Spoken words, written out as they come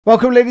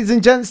Welcome ladies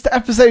and gents to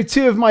episode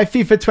 2 of my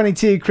FIFA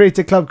 22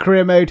 Creator Club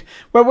career mode,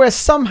 where we're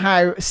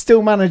somehow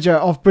still manager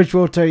of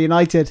Bridgwater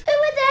United. Who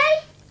are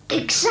they?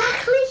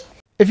 Exactly.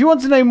 If you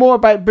want to know more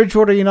about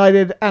Bridgwater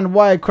United and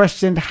why I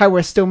questioned how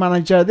we're still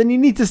manager, then you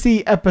need to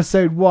see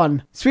episode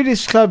 1.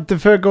 Swedish club De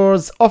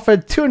Vergors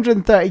offered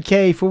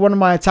 230k for one of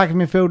my attacking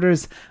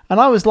midfielders,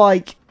 and I was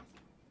like,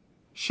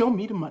 show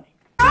me the money.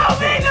 Show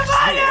me the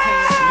money!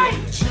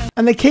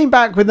 And they came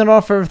back with an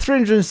offer of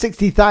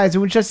 360,000,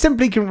 which I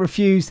simply couldn't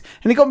refuse,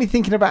 and it got me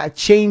thinking about a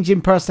change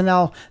in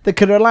personnel that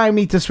could allow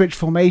me to switch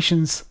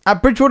formations.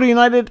 At Bridgwater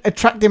United,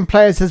 attracting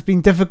players has been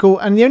difficult,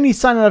 and the only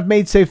signing I've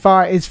made so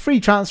far is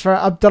free transfer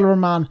Abdullah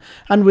Rahman,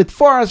 and with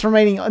 4 hours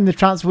remaining in the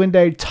transfer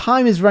window,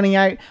 time is running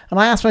out, and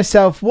I ask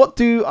myself, what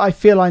do I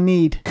feel I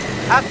need?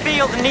 I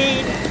feel the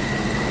need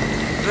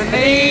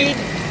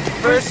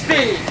for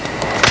speed.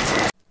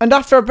 And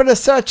after a bit of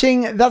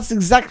searching, that's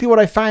exactly what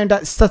I found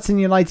at Sutton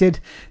United.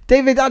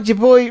 David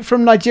Ajiboye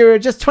from Nigeria,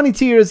 just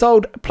 22 years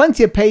old,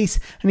 plenty of pace,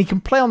 and he can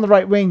play on the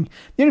right wing.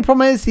 The only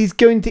problem is he's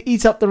going to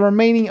eat up the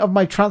remaining of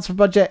my transfer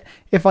budget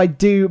if I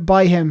do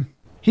buy him.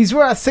 He's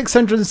worth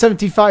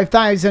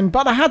 675,000,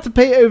 but I had to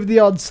pay over the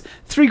odds.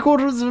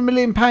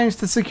 £750,000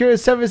 to secure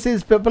his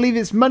services, but believe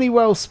it's money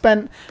well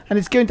spent, and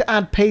it's going to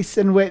add pace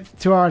and width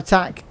to our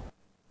attack.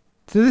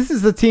 So this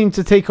is the team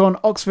to take on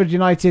Oxford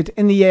United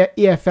in the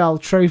EFL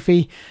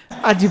Trophy.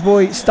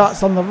 Ajiboye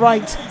starts on the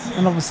right,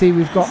 and obviously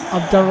we've got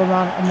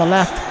Abdurrahman on the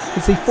left.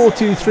 It's a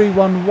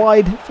 4-2-3-1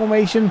 wide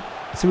formation,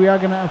 so we are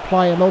going to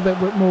apply a little bit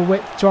more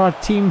width to our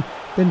team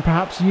than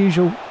perhaps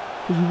usual,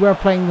 because we were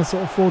playing the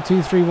sort of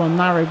 4-2-3-1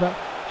 narrow. But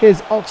here's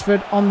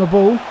Oxford on the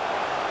ball.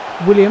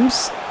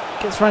 Williams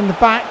gets round the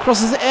back,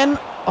 crosses it in.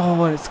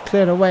 Oh, and it's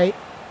cleared away.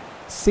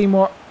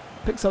 Seymour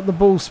picks up the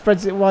ball,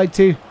 spreads it wide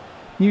to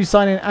new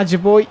signing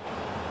Ajiboye,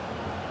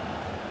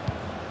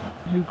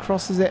 who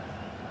crosses it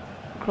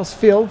across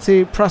field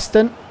to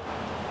Preston.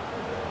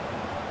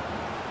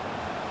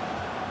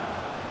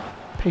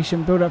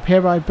 Patient build up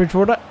here by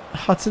Bridgwater.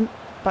 Hutton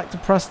back to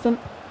Preston.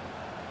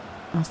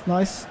 That's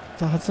nice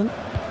to Hutton.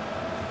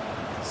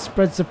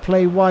 Spreads the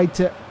play wide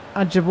to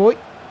Ajiboye.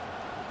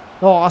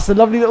 Oh, that's a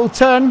lovely little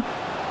turn.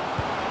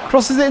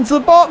 Crosses it into the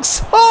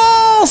box.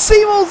 Oh,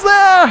 Seymour's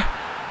there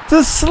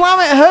to slam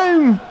it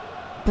home.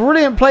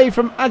 Brilliant play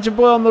from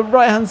Ajiboye on the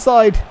right hand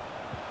side.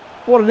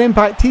 What an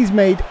impact he's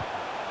made.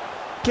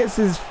 Gets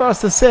his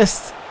first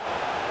assist.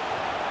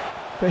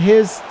 But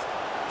here's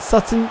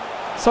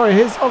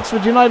here's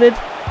Oxford United.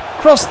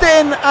 Crossed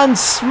in and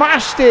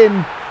smashed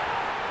in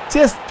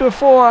just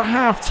before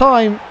half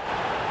time.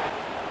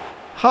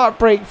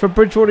 Heartbreak for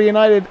Bridgwater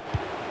United.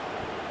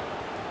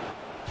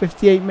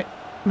 58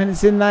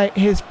 minutes in now.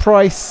 Here's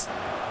Price.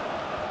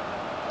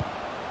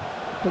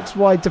 Looks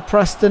wide to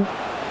Preston.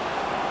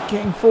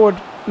 Getting forward.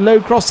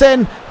 Low cross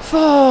in.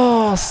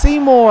 Oh,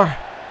 Seymour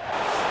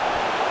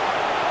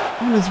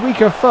on his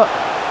weaker foot.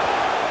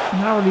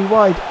 Narrowly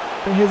wide.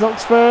 But here's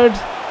Oxford.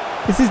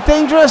 This is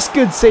dangerous.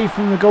 Good save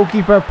from the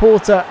goalkeeper,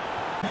 Porter.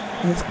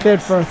 And it's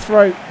cleared for a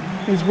throw.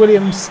 Here's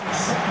Williams.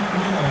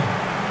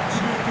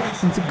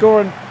 Into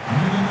Goran.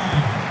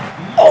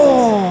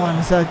 Oh, and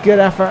it's a good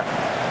effort.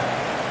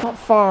 Not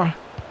far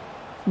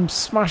from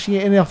smashing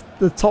it in off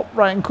the top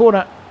right hand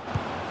corner.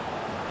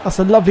 That's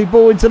a lovely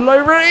ball into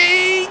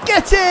Lowry.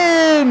 Get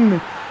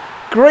in!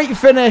 Great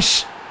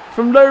finish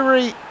from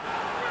Lowry,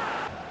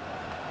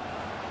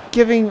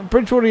 giving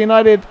Bridgwater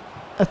United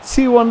a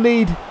 2-1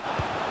 lead.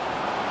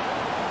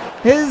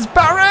 Here's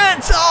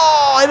Barrett!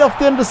 Oh, and off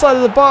the underside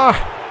of the bar.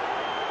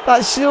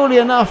 That's surely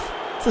enough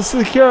to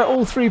secure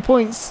all 3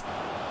 points.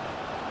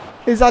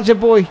 Here's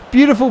Ajiboye.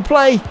 Beautiful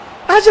play.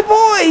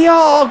 Ajiboye!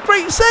 Oh,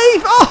 great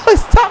save! Oh,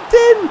 it's tapped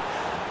in!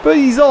 But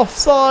he's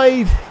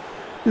offside.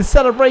 The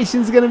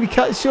celebration's going to be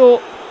cut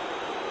short.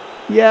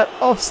 Yep,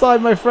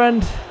 offside, my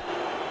friend.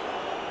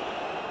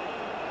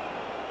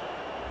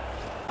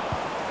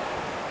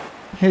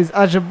 Here's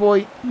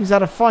Ajiboye, who's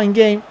had a fine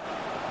game.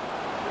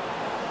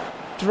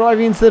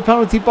 Driving into the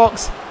penalty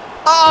box.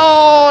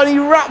 Oh, and he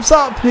wraps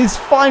up his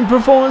fine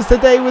performance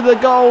today with a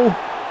goal.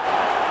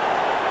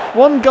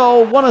 1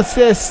 goal, 1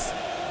 assist.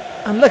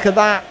 And look at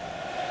that.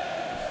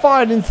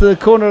 Fired into the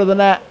corner of the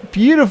net.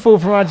 Beautiful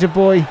from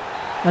Ajiboye.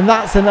 And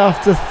that's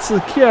enough to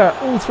secure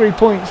all 3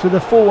 points with a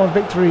 4-1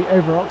 victory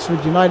over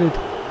Oxford United.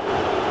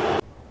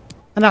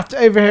 And after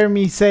overhearing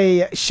me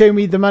say, show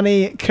me the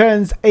money,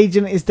 Kern's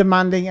agent is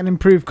demanding an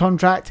improved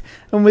contract.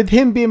 And with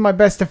him being my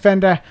best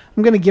defender,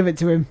 I'm going to give it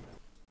to him.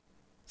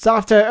 So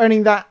after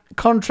earning that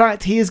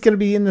contract, he is going to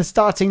be in the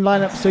starting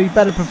lineup, so he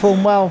better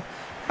perform well.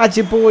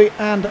 Ajiboye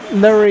and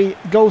Lowry,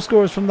 goal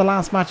scorers from the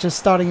last match, are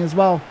starting as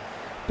well.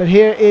 But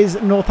here is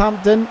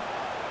Northampton.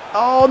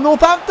 Oh,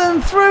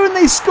 Northampton through and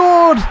they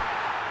scored!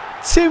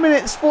 2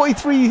 minutes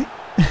 43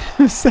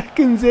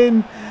 seconds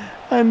in,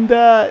 and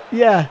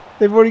yeah,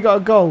 they've already got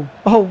a goal.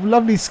 Oh,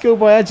 lovely skill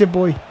by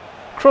Ajiboye.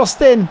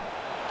 Crossed in.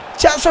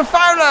 Chance for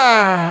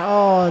Fowler!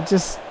 Oh,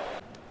 just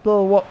a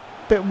little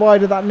bit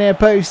wide of that near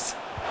post.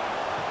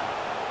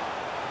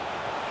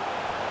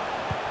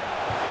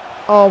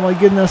 Oh my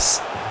goodness.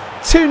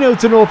 2-0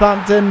 to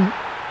Northampton.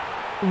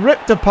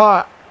 ripped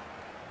apart.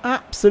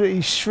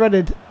 Absolutely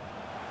shredded.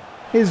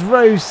 Here's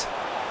Rose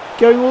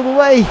going all the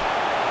way.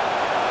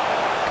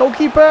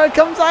 Goalkeeper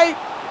comes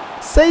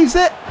out. Saves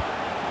it.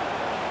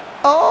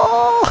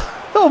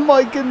 Oh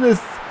my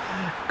goodness.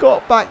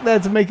 Got back there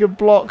to make a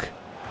block.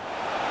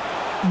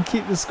 And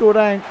keep the score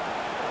down.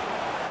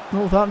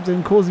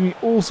 Northampton causing me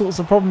all sorts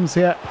of problems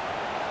here.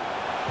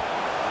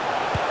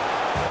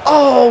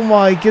 Oh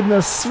my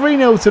goodness.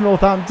 3-0 to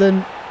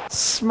Northampton.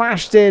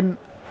 Smashed in.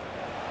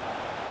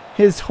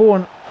 Here's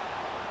Horn.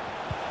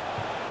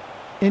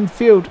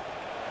 Infield.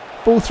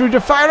 Ball through to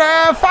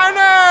Fowler.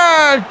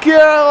 Fowler!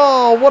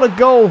 Oh, what a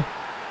goal.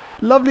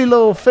 Lovely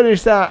little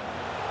finish that.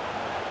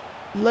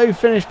 Low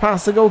finish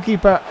past the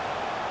goalkeeper.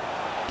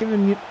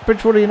 Giving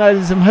Bridgewater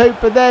United some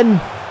hope. But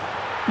then,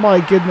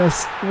 my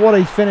goodness, what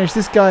a finish.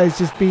 This guy has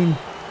just been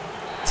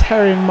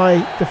tearing my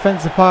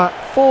defence apart.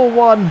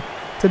 4-1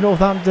 to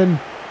Northampton.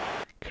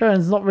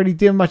 Curran's not really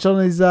doing much on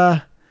his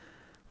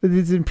with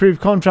his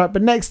improved contract.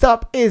 But next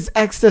up is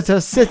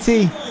Exeter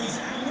City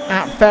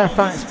at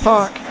Fairfax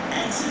Park.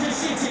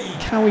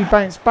 Can we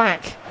bounce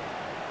back?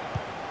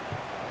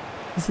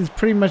 This is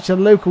pretty much a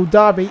local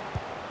derby.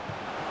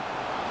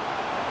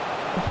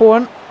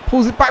 Horn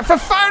pulls it back for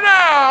Fowler.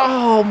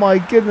 Oh my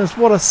goodness,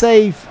 what a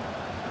save.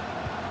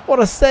 What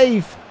a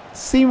save.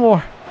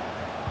 Seymour.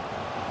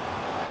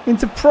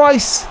 Into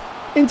Price.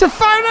 Into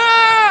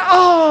Fowler.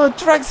 Oh,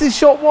 drags his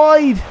shot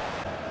wide.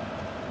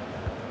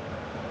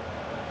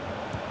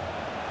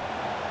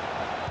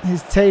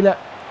 Here's Taylor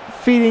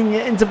feeding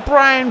it into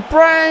Brown.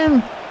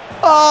 Brown.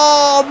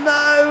 Oh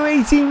no,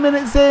 18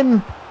 minutes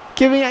in.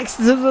 Giving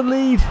Exeter the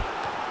lead.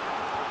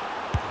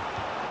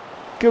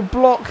 Good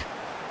block.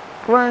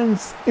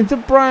 Grounds into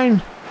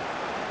Brown.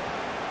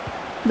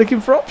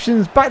 Looking for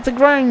options. Back to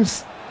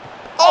Grounds.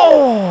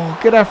 Oh,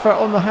 good effort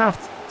on the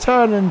half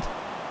turn, and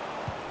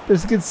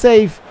there's a good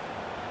save.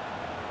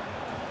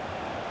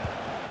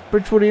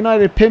 Bridgewater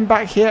United pin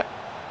back here.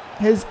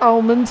 Here's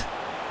Almond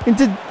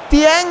into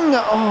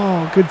Dieng.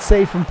 Oh, good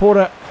save from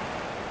Porter.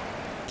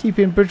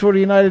 Keeping Bridgewater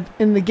United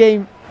in the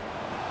game.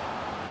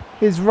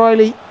 Here's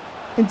Riley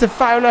into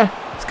Fowler.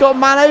 He's got a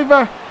man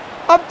over.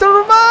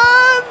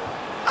 Abdurrahman.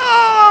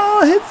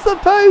 Oh, hits the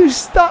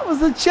post. That was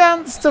the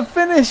chance to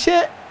finish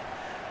it.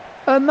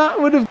 And that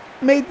would have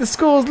made the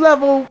scores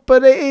level.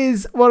 But it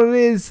is what it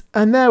is.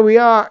 And there we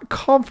are.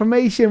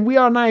 Confirmation. We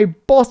are now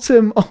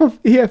bottom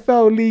of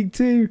EFL League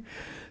 2.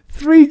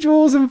 3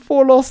 draws and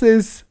 4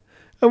 losses.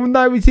 And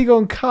now we take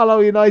on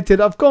Carlisle United.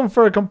 I've gone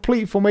for a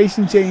complete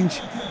formation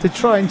change to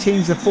try and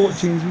change the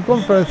fortunes. We've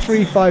gone for a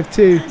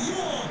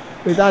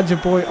 3-5-2 with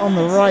Adjaboy on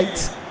the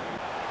right.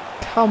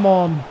 Come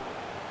on.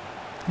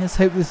 Let's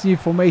hope this new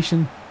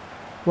formation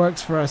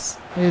works for us.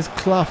 Here's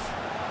Clough.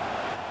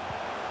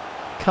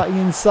 Cutting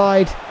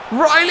inside.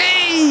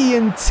 Riley!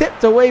 And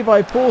tipped away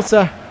by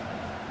Porter.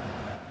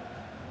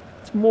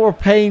 It's more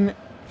pain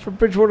for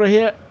Bridgewater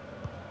here.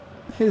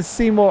 Here's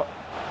Seymour.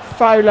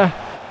 Fowler.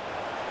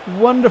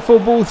 Wonderful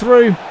ball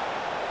through.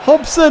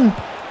 Hobson.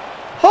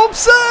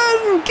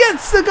 Hobson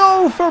gets the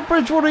goal for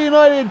Bridgewater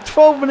United.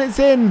 12 minutes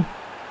in.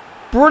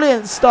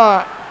 Brilliant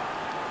start.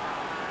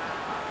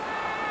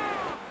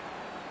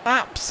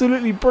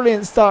 Absolutely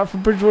brilliant start for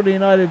Bridgewater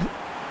United.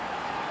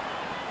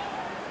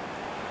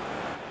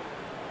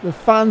 The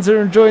fans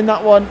are enjoying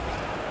that one.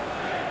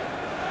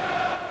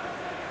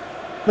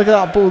 Look at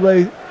that ball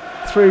though,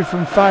 through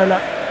from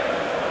Fowler.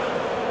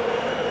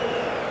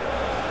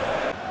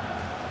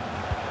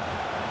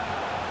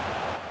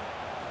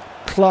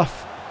 Clough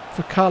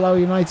for Carlisle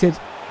United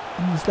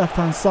on his left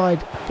hand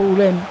side.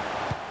 Ball in.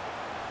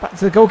 Back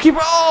to the goalkeeper.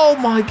 Oh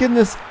my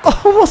goodness.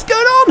 Oh, what's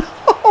going on?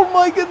 Oh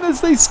my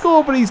goodness, they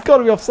score, but he's got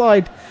to be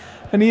offside.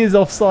 And he is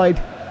offside.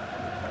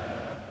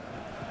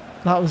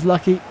 That was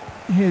lucky.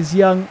 Here's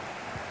Young.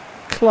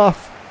 Clough.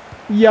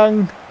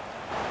 Young.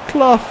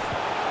 Clough.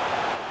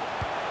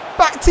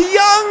 Back to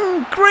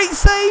Young. Great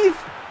save.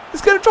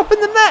 It's going to drop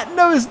in the net.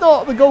 No, it's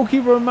not. The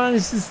goalkeeper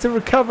manages to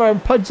recover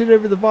and punch it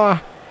over the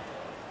bar.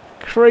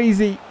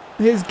 Crazy.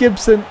 Here's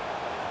Gibson.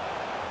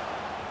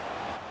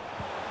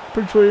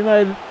 Bridgewater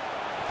United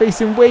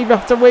facing wave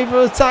after wave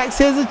of attacks.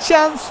 Here's a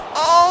chance.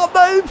 Oh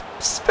no,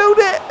 spilled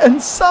it,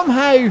 and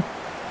somehow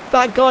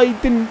that guy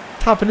didn't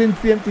tap it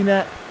into the empty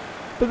net.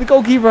 But the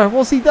goalkeeper,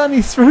 what's he done?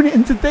 He's thrown it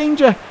into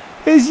danger.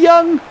 Here's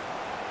Young.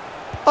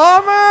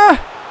 Armour.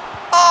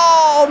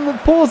 Oh, and the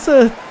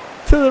Porter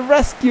to the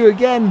rescue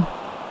again.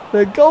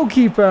 The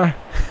goalkeeper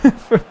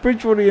for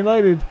Bridgewater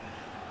United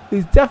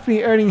is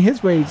definitely earning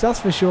his wage, that's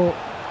for sure.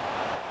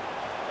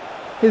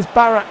 Here's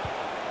Barrett.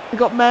 They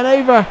got men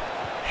over.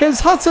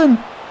 Here's Hutton.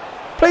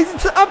 Plays it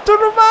to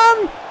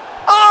Abdurrahman.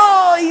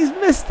 Oh, he's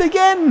missed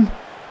again.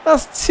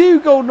 That's 2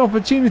 golden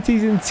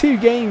opportunities in 2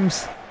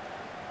 games.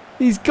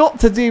 He's got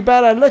to do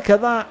better. Look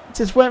at that.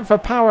 Just went for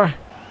power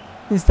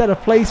instead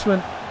of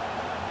placement.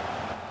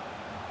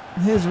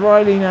 Here's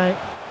Riley now.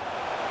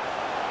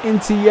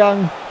 Into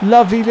Young.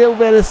 Lovely little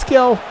bit of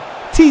skill.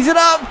 Tees it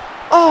up.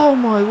 Oh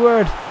my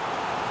word.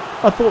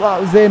 I thought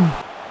that was in.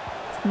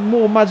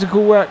 More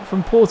magical work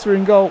from Porter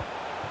in goal.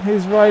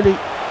 Here's Riley.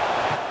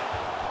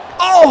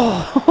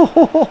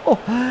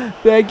 Oh,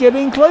 they're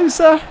getting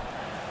closer.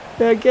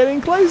 They're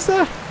getting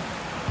closer.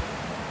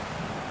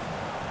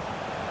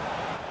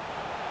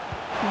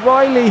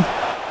 Riley.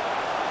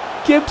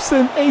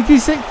 Gibson,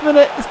 86th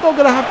minute. It's not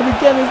going to happen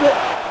again, is it?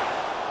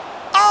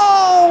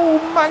 Oh,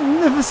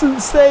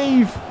 magnificent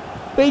save.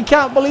 They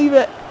can't believe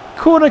it.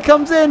 Corner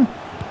comes in.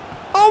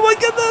 Oh my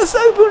goodness,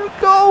 open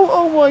goal.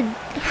 Oh my,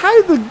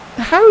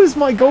 how is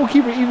my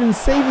goalkeeper even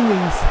saving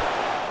these?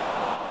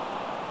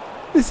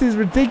 This is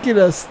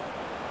ridiculous.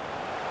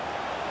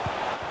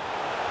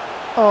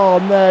 Oh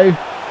no.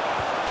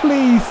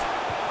 Please.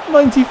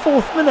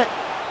 94th minute.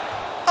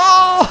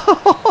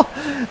 Oh,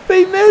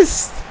 they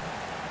missed.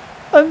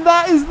 And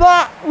that is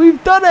that.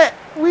 We've done it.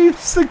 We've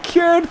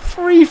secured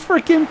 3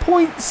 freaking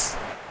points.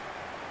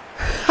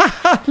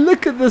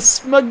 Look at the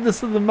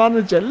smugness of the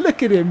manager.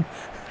 Look at him.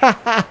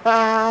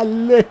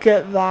 Look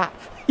at that.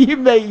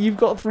 You've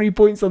got 3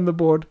 points on the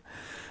board.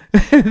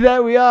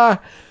 There we are.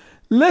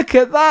 Look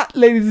at that,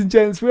 ladies and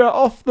gents. We are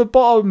off the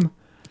bottom.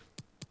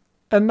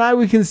 And now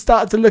we can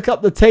start to look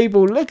up the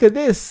table. Look at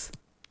this.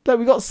 Look,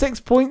 we got 6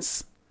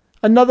 points.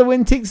 Another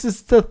win takes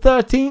us to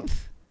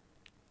 13th.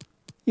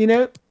 You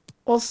know,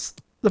 what's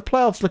the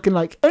playoffs looking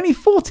like? Only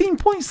 14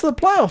 points to the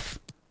playoff.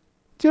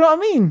 Do you know what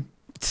I mean?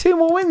 2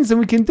 more wins and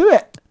we can do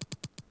it.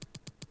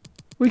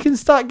 We can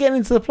start getting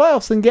into the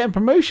playoffs and getting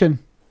promotion.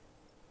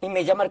 Y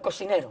me llama el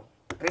cocinero.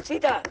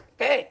 Risita,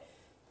 ¿qué?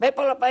 Ve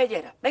por la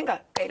paellera.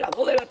 Venga, que las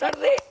 2 de la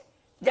tarde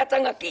ya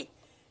están aquí.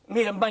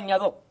 Miren,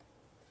 bañador.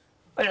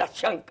 En las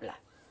chanclas.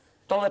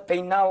 Todo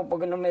despeinado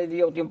porque no me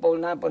dio tiempo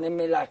nada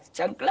ponerme las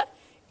chanclas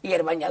y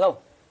el bañador.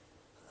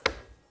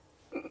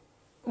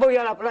 Voy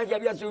a la playa,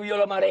 había subido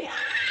la marea.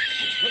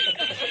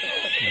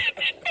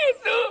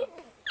 Jesús.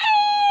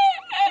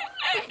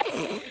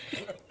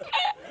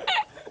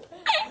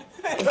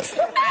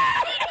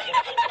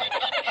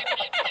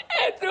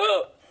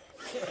 Jesús.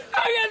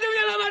 Había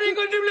subido la marea y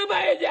encontré una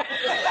paella.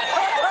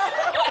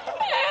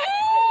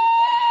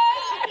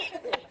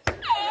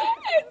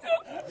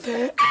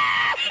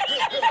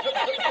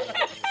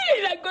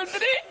 Y la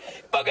encontré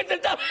porque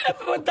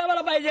estaba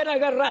la paellera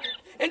agarrada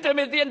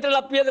metida entre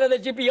las piedras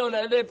de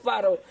Chipiona, del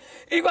faro.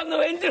 Y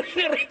cuando entro en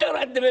el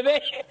restaurante me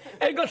ve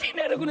el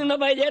cocinero con una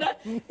paellera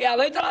y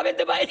adentro la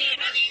 20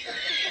 paellera.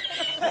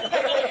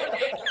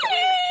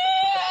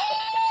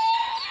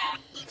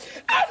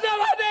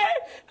 ¡Asómate,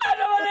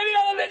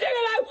 mira dónde llega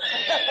el agua!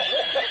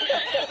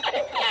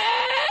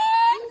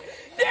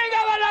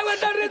 Llegaba el agua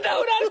hasta el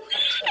restaurante.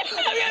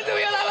 Había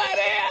subido la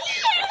marea.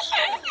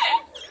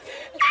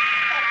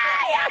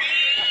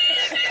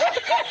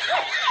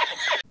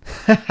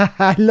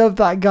 I love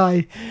that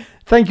guy.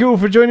 Thank you all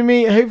for joining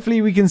me.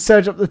 Hopefully we can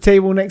surge up the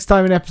table next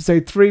time in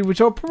episode 3,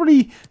 which I'll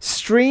probably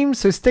stream,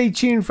 so stay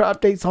tuned for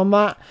updates on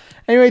that.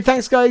 Anyway,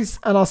 thanks guys,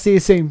 and I'll see you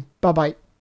soon. Bye bye.